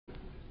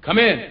Come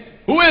in.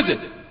 Who is it?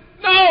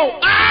 No!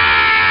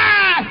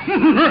 Ah!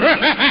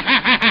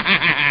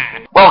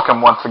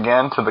 Welcome once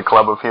again to the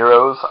Club of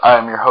Heroes. I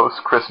am your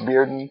host, Chris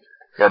Bearden.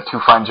 Got two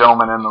fine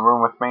gentlemen in the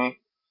room with me.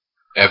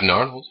 Evan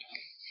Arnold.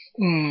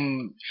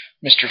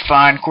 Mr.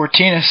 Fine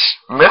Cortinas.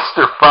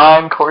 Mr.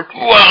 Fine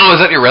Cortinas. Wow, is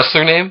that your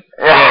wrestler name?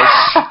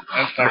 Yes.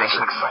 That's my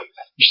wrestler name.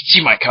 You should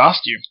see my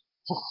costume.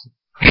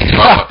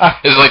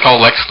 Is it like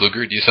all Lex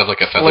Luger? Do you just have like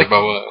a feather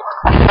boa?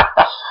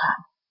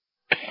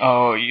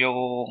 Oh,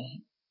 you'll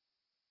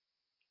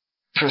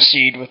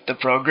proceed with the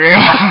program.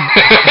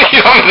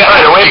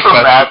 Alright, away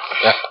from that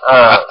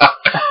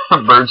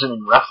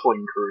burgeoning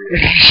wrestling career.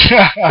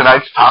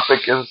 Tonight's topic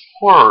is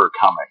horror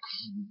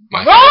comics.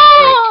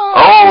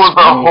 Oh,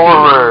 the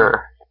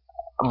horror!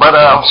 But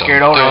I'm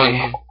scared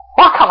already.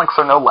 Horror comics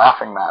are no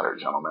laughing matter,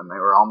 gentlemen. They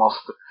were almost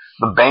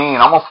the bane,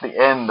 almost the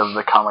end of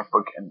the comic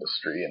book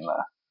industry in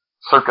the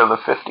circa the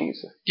 50s.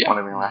 Yeah.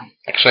 Right.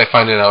 Actually, I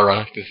find it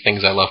ironic the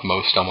things I love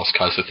most almost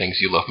cause the things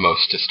you love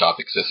most to stop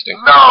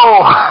existing.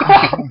 No!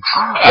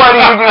 Why do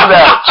you do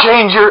that?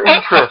 Change your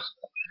interest.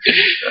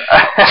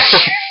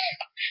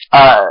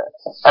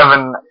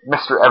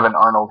 Mr. Evan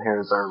Arnold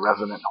here is our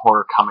resident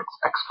horror comics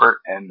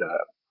expert, and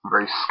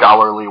very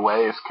scholarly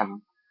ways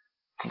can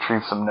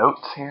contribute some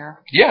notes here.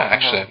 Yeah,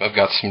 actually, I've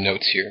got some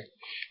notes here.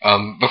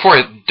 Before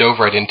I dove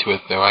right into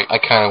it, though, I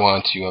kind of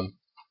wanted to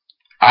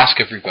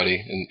ask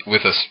everybody, and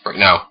with us right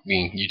now,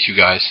 being you two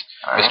guys,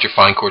 right. Mr.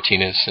 Fine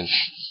Cortinas and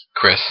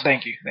Chris.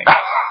 Thank you. You're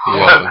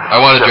welcome. I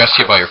want to address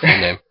you by your full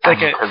name.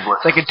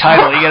 It's like a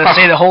title. You got to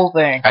say the whole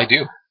thing. I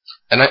do,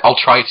 and I'll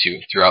try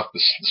to throughout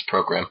this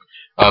program.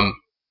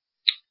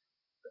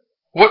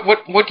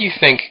 What do you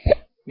think?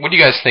 What do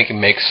you guys think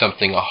makes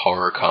something a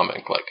horror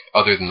comic, like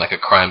other than like a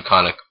crime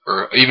comic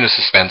or even a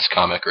suspense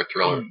comic or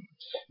thriller?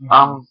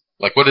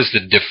 Like, what is the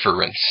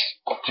difference?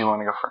 Do you want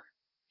to go first?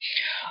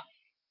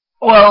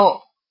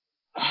 Well,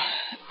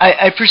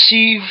 I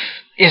perceive.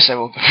 Yes, I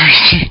will go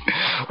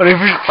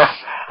first.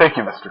 Thank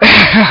you, Mr.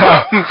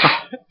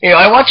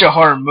 I watch a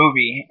horror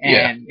movie,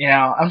 and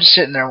I'm just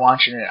sitting there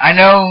watching it. I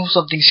know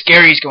something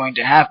scary is going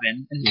to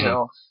happen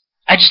until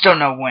I just don't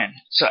know when.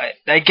 So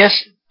I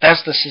guess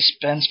that's the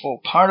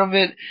suspenseful part of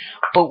it.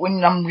 But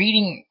when I'm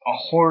reading a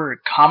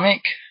horror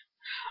comic,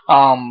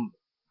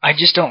 I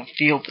just don't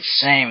feel the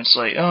same. It's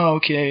like, oh,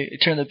 okay, I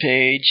turn the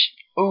page.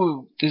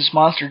 Oh, this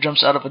monster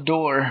jumps out of a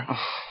door.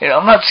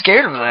 I'm not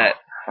scared of that.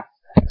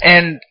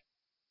 And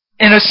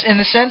in a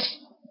sense,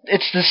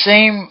 it's the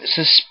same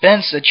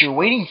suspense that you're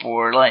waiting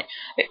for. Like,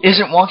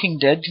 isn't Walking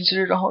Dead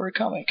considered a horror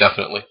comic?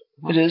 Definitely.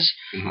 It is.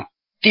 Mm-hmm.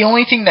 The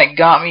only thing that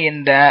got me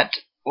in that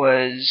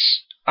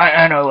was,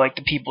 I know, like,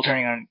 the people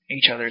turning on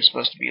each other is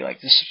supposed to be,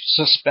 like, the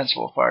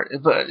suspenseful part.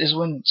 But is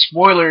when,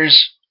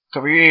 spoilers,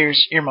 cover your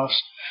ears,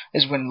 earmuffs,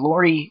 is when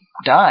Laurie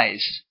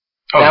dies.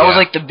 That was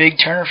like the big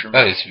turner for me.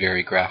 That is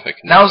very graphic.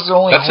 That was the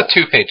only. That's a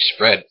 2-page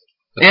spread.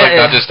 It's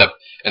not just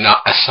an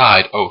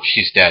aside. Oh,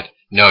 she's dead.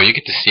 No, you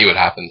get to see what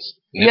happens.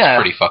 And it's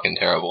pretty fucking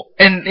terrible.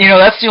 And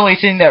that's the only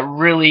thing that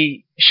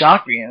really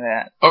shocked me in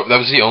that. Oh, that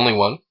was the only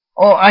one.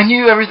 Oh, I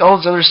knew all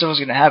this other stuff was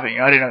gonna happen.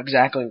 I didn't know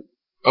exactly.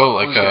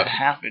 What was gonna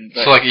happen.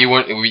 But so like you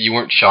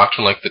weren't shocked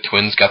when like the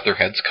twins got their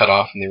heads cut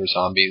off and they were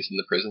zombies in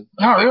the prison.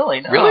 Not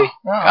really. No. Really?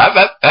 No.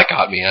 That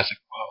got me. I was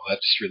like, whoa,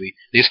 that's really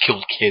they just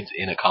killed kids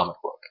in a comic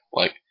book.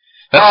 Like.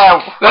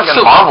 That's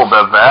so, Marvel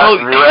does that. Oh,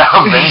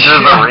 Avengers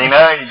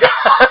Arena.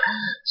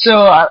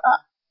 So I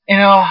don't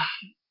know.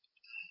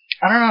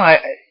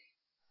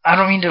 I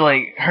don't mean to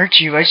like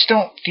hurt you. I just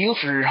don't feel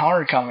for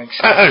horror comics.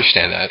 I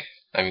understand that.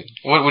 I mean,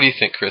 what do you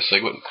think, Chris?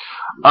 Like, what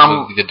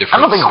the difference? I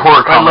don't think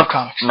horror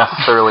comics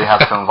necessarily have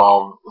to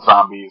involve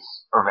zombies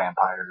or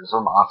vampires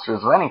or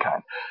monsters of any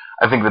kind.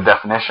 I think the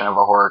definition of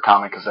a horror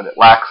comic is that it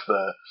lacks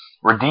the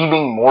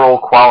redeeming moral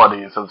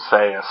qualities of,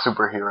 say, a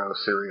superhero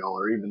serial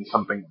or even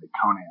something like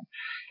Conan.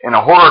 In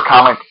a horror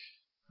comic,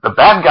 the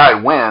bad guy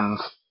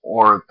wins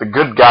or the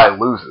good guy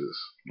loses.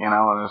 And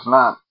there's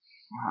not.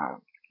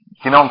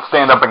 You don't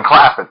stand up and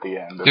clap at the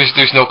end.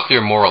 There's no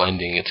clear moral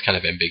ending. It's kind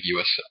of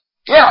ambiguous.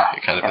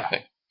 Kind of a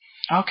thing.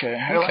 Okay,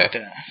 I like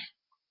that.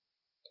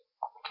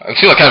 I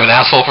feel like kind of an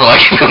asshole for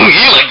like you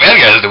like bad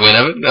guys to win,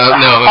 Evan. No,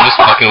 I'm just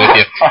fucking with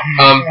you.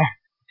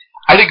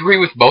 I'd agree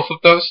with both of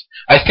those.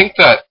 I think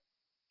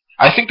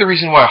the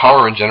reason why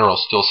horror in general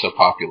is still so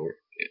popular,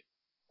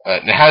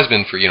 and it has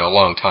been for a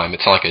long time.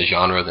 It's not like a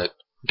genre that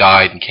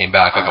died and came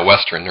back like a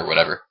western or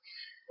whatever.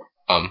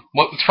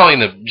 It's probably in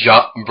the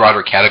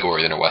broader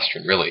category than a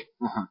western, really.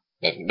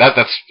 Mm-hmm.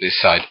 That's the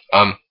side.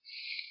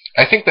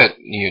 I think that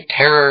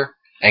terror,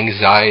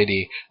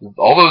 anxiety,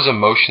 all those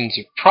emotions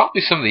are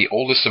probably some of the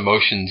oldest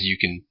emotions you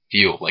can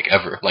feel, like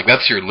ever. Like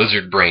that's your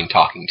lizard brain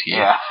talking to you.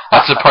 Yeah.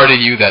 That's a part of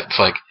you that's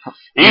like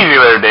easy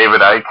there,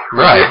 David Icke.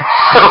 Right.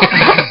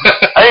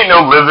 I ain't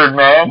no lizard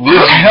man.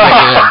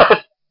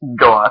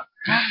 Go on.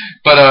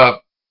 But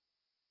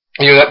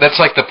that's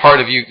like the part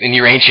of you in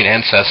your ancient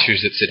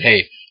ancestors that said,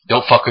 "Hey,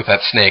 don't fuck with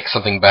that snake.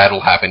 Something bad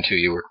will happen to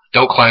you," or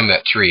 "Don't climb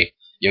that tree.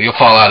 You'll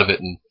fall out of it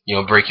and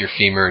break your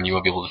femur and you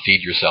won't be able to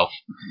feed yourself."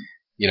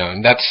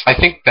 And I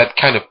think that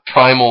kind of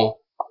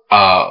primal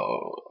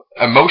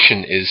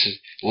emotion is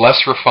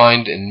less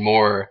refined and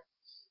more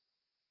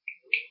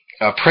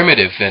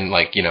primitive than,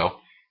 like,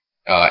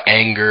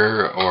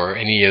 anger or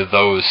any of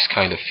those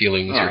kind of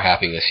feelings or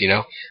happiness,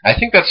 I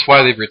think that's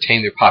why they've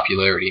retained their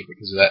popularity,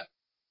 because of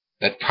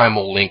that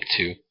primal link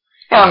to...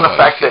 Yeah, and the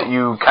fact that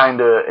you kind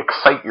of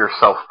excite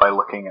yourself by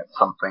looking at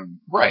something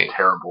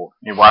terrible.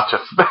 You watch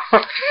us...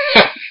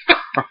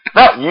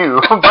 Not you,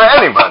 but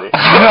anybody.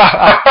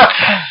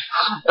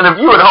 And if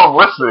you at home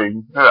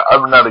listening,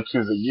 I'm not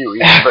accusing you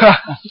either,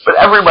 but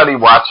everybody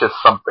watches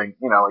something,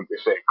 like they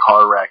say, a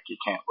car wreck, you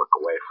can't look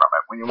away from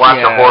it. When you watch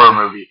a horror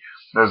movie,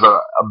 there's a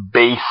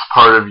base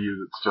part of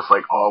you that's just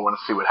like, oh, I want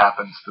to see what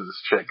happens to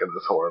this chick in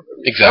this horror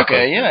movie. Exactly.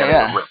 Okay,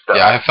 yeah.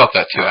 Yeah, I felt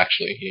that too,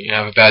 actually. You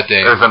have a bad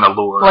day. There's an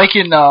allure. Like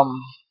in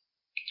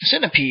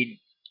Centipede.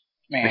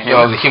 Man.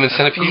 The Human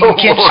Centipede?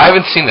 I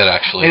haven't seen that,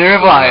 actually. Neither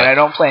have I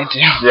don't plan to.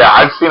 Yeah,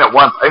 I've seen it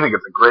once. I think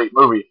it's a great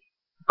movie,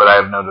 but I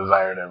have no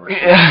desire to ever see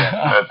it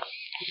again.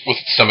 Was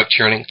it stomach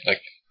churning?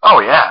 Oh,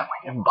 yeah.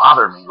 It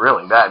bothered me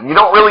really bad. You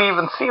don't really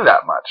even see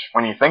that much.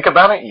 When you think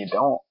about it, you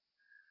don't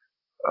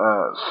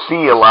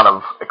see a lot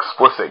of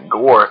explicit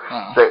gore.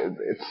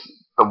 It's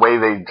the way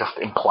they just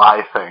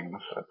imply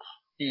things.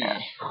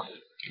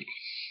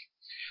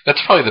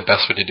 That's probably the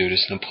best way to do it,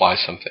 is to imply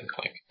something.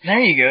 There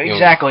you go,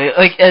 exactly.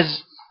 Like,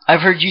 as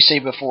I've heard you say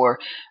before,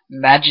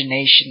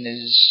 imagination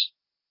is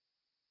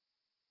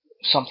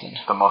something.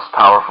 The most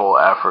powerful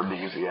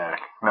aphrodisiac.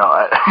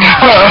 No,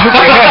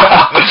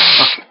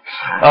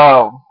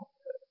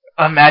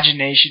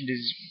 imagination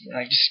is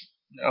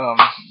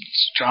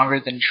stronger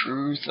than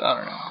truth. I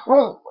don't know.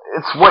 Well,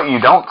 it's what you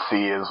don't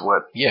see is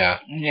what. Yeah.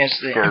 Yes,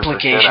 the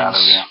implications. The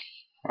shit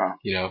out of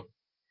you.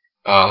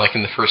 Like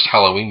in the first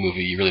Halloween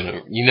movie,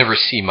 you never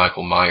see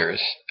Michael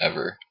Myers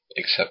ever,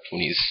 except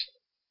when he's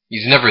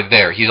never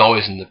there. He's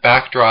always in the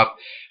backdrop,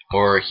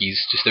 or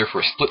he's just there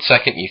for a split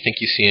second, and you think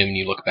you see him, and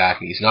you look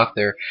back, and he's not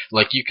there.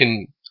 Like, you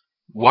can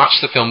watch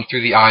the film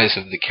through the eyes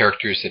of the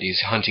characters that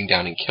he's hunting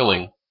down and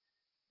killing,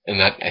 and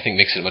that, I think,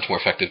 makes it a much more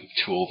effective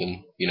tool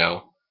than,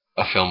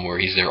 a film where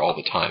he's there all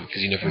the time,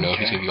 because you never know if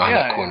he's going to be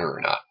behind the corner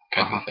or not,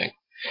 kind of thing.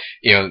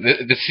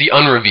 It's the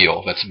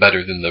unreveal that's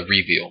better than the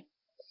reveal.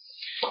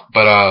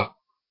 But,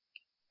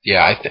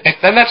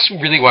 and that's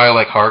really why I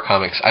like horror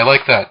comics. I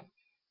like that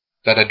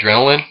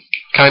adrenaline,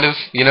 kind of,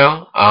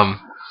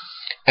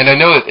 and I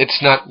know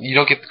it's not, you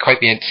don't get quite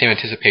the same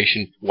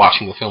anticipation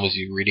watching the film as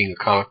you reading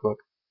a comic book,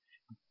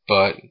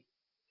 but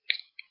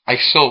I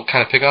still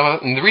kind of pick up on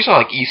it. And the reason I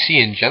like EC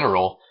in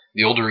general,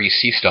 the older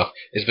EC stuff,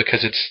 is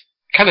because it's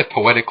kind of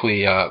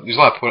poetically, there's a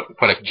lot of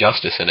poetic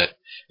justice in it.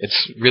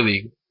 It's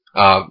really,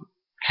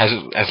 has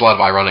a lot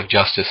of ironic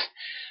justice.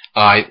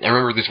 I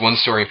remember there's one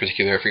story in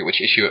particular, I forget which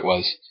issue it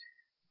was,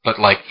 but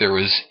there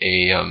was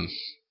a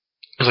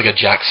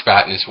Jack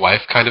Spat and his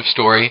wife kind of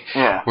story,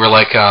 where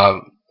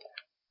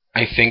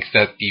I think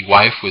that the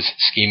wife was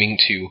scheming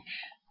to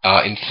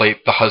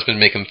inflate the husband,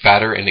 make him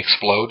fatter and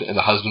explode, and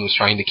the husband was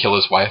trying to kill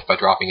his wife by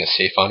dropping a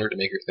safe on her to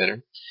make her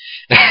thinner.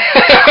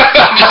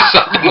 Just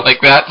something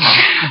like that.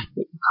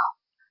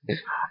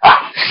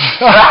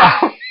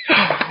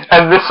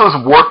 And this was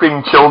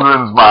warping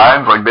children's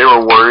minds, like they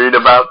were worried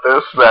about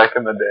this back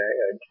in the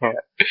day.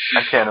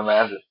 I can't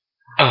imagine.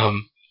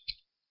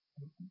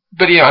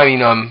 But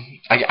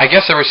I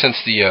guess ever since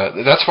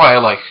that's why I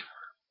like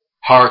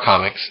horror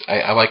comics.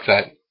 I like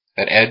that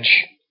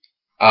edge.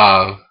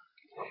 And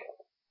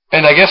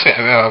I guess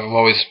I've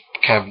always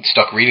kind of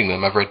stuck reading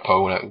them. I've read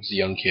Poe when I was a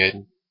young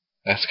kid.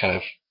 That's kind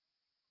of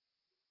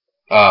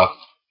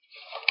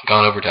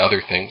gone over to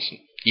other things.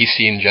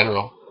 EC in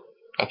general,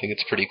 I think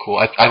it's pretty cool.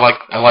 I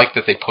like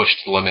that they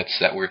pushed the limits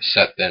that were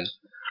set then.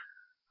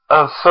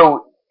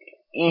 So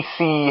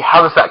EC,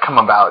 how does that come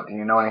about? Do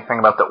you know anything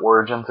about the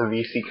origins of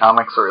EC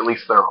Comics, or at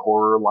least their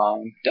horror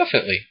line?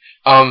 Definitely.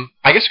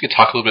 I guess we could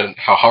talk a little bit about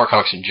how horror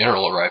comics in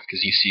general arrived,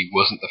 because EC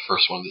wasn't the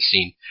first one on the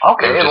scene.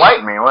 Okay,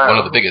 enlighten me. One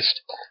of the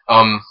biggest.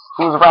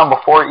 Who was around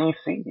before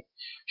EC?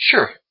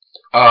 Sure.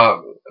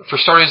 For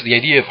starters, the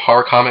idea of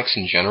horror comics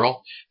in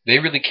general, they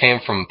really came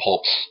from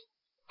pulps.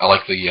 I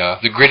like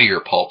the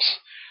grittier pulps,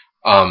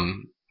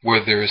 where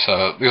there's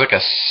like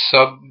a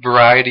sub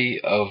variety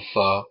of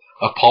a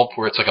pulp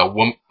where it's like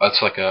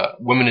a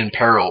woman in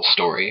peril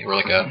story, or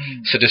like a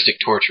sadistic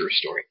torture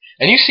story,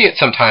 and you see it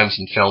sometimes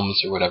in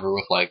films or whatever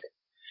with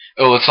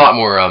it's a lot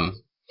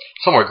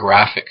more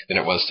graphic than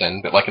it was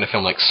then, but like in a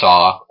film like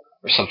Saw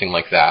or something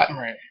like that,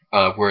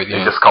 right? Where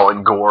they just call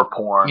it gore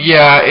porn.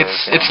 Yeah,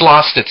 it's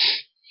lost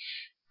its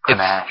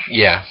panache.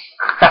 Yeah.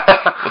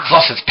 It's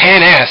lost its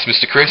pan-ass,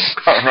 Mr. Chris.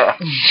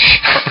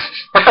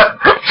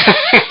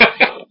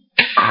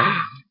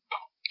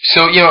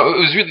 So, it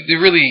was they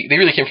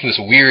really came from this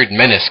weird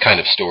menace kind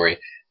of story,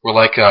 where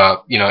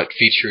it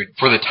featured,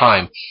 for the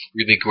time,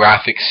 really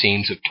graphic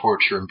scenes of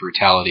torture and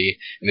brutality,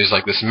 and there's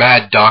this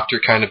mad doctor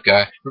kind of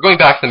guy. We're going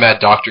back to the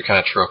mad doctor kind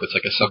of trope. It's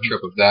like a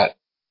sub-trope of that,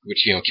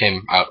 which,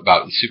 came out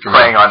about in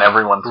Superman. Preying on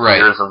everyone's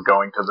fears of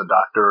going to the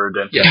doctor or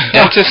dentist.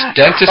 Yeah,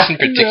 dentists in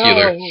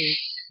particular. No.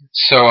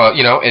 So,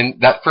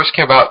 and that first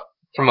came about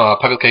from a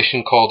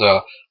publication called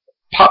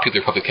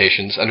popular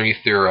publications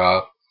underneath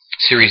their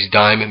series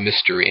Dime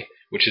Mystery,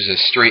 which is a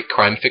straight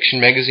crime fiction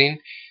magazine,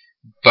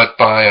 but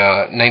by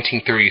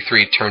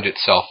 1933 turned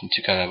itself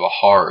into kind of a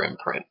horror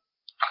imprint.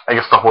 I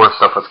guess the horror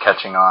stuff was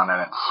catching on,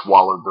 and it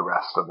swallowed the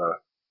rest of the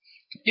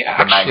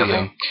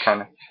magazine.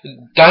 Kind of.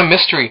 Dime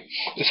Mystery,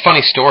 it's a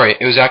funny story.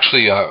 It was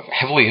actually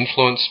heavily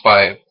influenced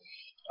by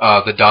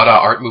the Dada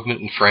art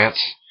movement in France,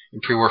 in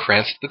pre-war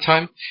France at the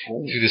time,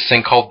 through this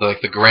thing called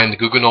the Grand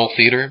Guignol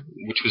Theater,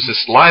 which was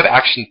this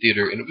live-action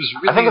theater, and it was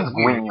really I think it's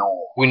weird.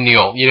 Guignol.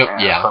 Guignol,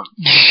 yeah.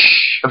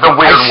 It's a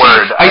weird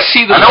word. I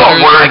see the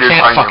letters, I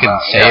can't fucking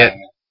say it.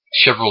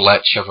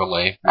 Chevrolet, you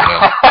know.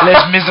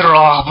 Les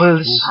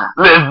Miserables.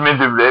 Les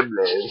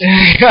Miserables.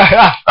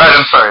 Alright,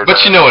 I'm sorry.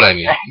 But you know what I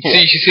mean.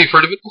 You see, you've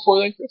heard of it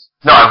before then, Chris?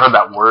 No, I've heard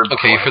that word before.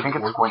 Okay, you've heard the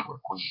word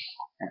before.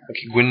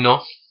 Okay,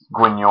 Guignol.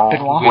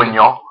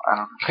 Guignol.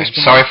 Okay,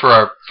 sorry for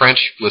our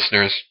French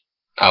listeners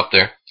out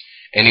there.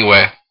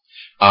 Anyway,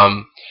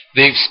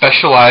 they've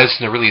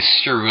specialized in a really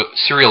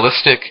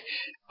surrealistic,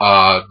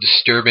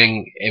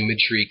 disturbing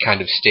imagery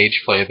kind of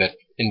stage play that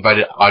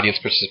invited audience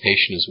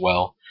participation as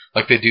well.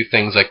 Like they do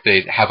things like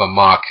they have a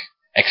mock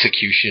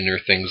execution or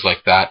things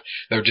like that.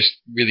 They're just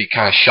really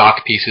kind of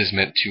shock pieces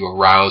meant to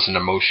arouse an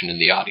emotion in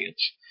the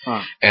audience.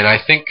 And I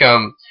think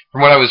from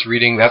what I was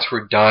reading, that's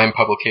where Dime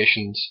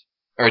publications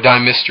or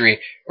Dime Mystery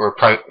or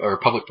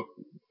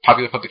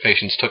popular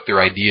publications took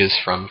their ideas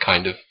from.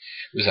 Kind of,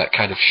 it was that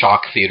kind of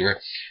shock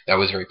theater that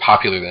was very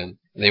popular then.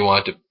 They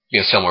wanted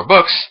to sell more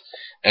books,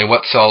 and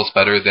what sells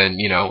better than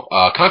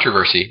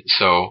controversy?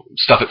 So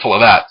stuff it full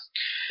of that.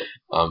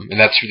 And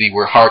that's really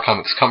where horror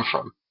comics come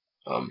from.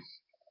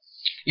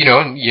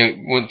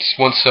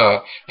 Once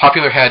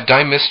Popular had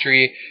Dime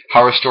Mystery,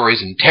 horror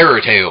stories, and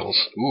terror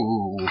tales.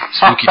 Ooh,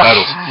 spooky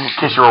titles. In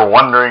case you were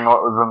wondering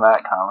what was in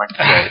that comic.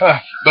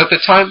 Right. But at the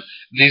time,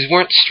 these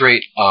weren't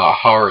straight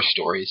horror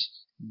stories.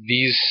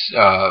 These,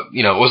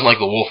 it wasn't like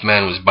the Wolf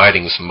Man was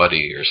biting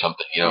somebody or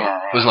something.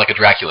 It wasn't like a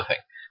Dracula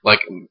thing.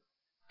 Like,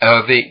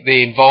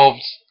 they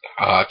involved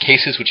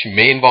cases which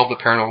may involve the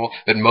paranormal,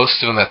 but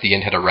most of them at the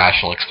end had a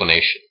rational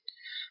explanation.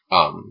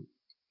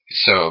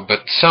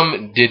 But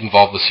some did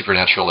involve the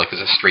supernatural, like as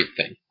a straight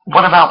thing.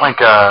 What about like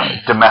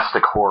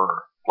domestic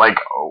horror? Like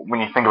when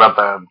you think about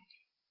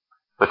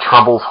the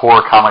troubles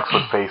horror comics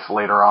would face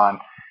later on,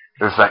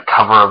 there's that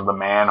cover of the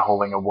man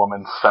holding a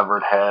woman's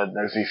severed head.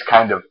 There's these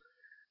kind of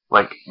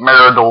like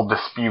marital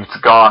disputes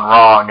gone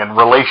wrong and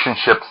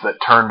relationships that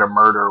turn to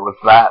murder. Was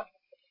that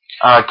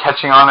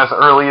catching on as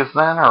early as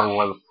then, or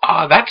was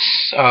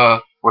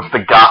was the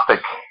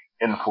gothic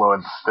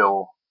influence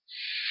still?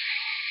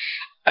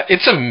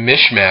 It's a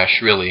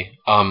mishmash, really.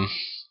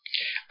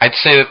 I'd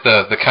say that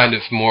the kind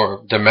of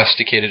more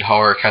domesticated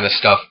horror kind of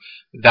stuff,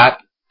 that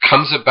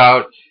comes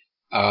about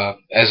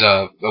as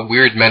a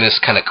weird menace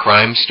kind of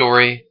crime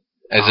story,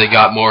 as they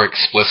got more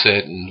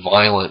explicit and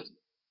violent.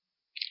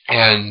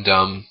 And,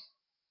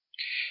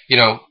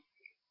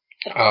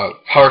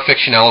 horror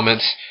fiction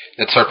elements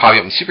that start popping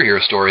up in superhero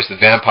stories, the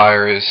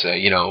vampires,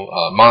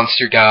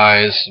 monster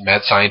guys,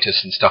 mad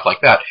scientists, and stuff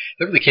like that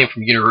really came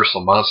from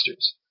Universal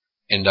Monsters.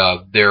 And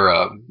their,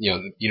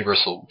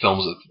 Universal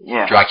films of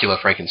Dracula,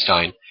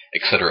 Frankenstein,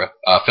 etc.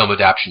 Film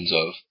adaptions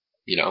of,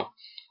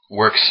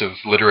 works of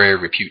literary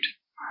repute.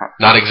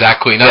 Not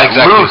exactly. Loose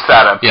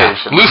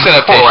adaptations. Yeah, loose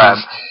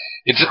adaptations.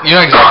 You're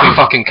not exactly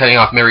fucking cutting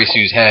off Mary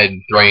Sue's head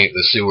and throwing it in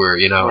the sewer.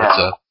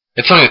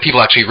 It's something that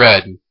people actually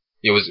read.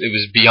 It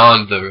was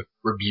beyond the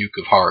rebuke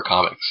of horror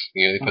comics.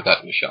 They put that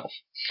on the shelf.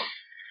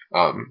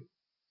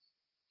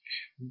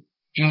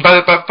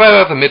 By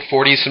the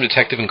mid-40s, some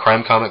detective and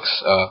crime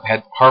comics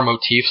had horror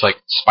motifs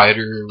like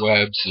spider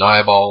webs and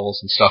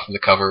eyeballs and stuff in the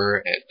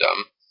cover. And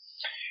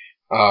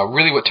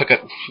really, what took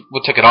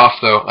it off,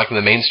 though, like in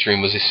the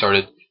mainstream, was they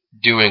started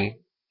doing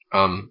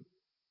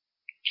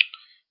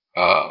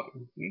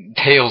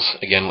tales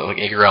again, like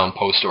Edgar Allan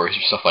Poe stories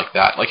or stuff like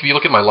that. Like if you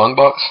look at my long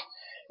box,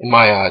 in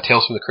my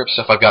Tales from the Crypt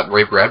stuff, I've got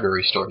Ray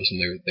Bradbury stories,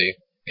 and they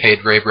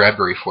paid Ray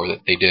Bradbury for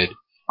that they did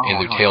in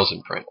their Tales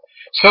imprint.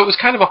 So it was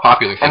kind of a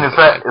popular thing. And is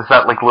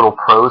that like little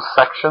prose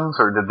sections,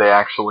 or did they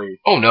actually?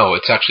 Oh no,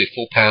 it's actually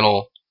full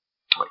panel.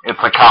 It's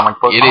a comic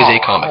book. It is a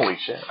comic. Holy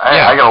shit!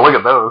 I gotta look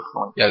at those.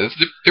 Yeah,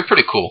 they're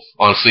pretty cool.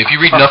 Honestly, if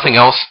you read nothing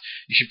else,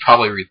 you should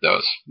probably read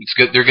those. It's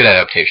good. They're good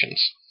adaptations.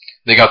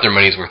 They got their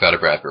money's worth out of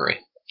Bradbury.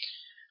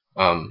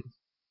 Let's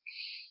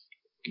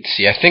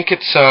see. I think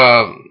it's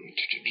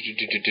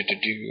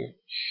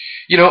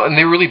and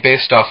they were really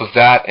based off of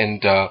that,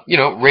 and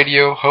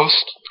radio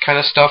host kind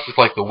of stuff with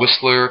like the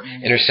Whistler,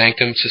 Inner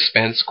Sanctum,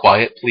 Suspense,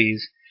 Quiet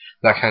Please,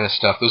 that kind of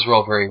stuff. Those were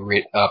all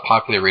very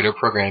popular radio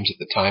programs at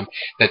the time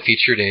that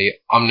featured a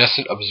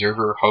omniscient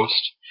observer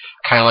host,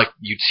 kind of like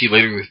you'd see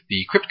later with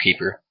the Crypt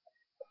Keeper.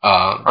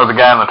 Or the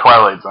guy in the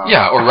Twilight Zone.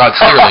 Yeah, or Rod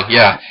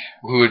Serling,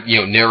 who would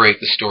narrate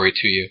the story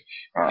to you.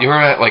 You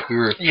remember that? Like we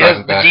were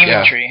driving back. The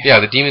Demon Tree. Yeah,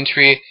 the Demon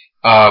Tree.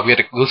 We had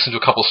to listen to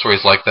a couple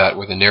stories like that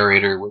where the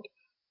narrator would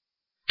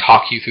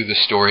talk you through the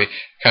story,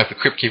 kind of the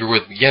Crypt Keeper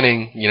at the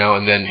beginning,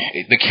 and then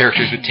the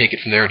characters would take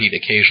it from there, and he'd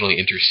occasionally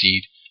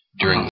intercede during the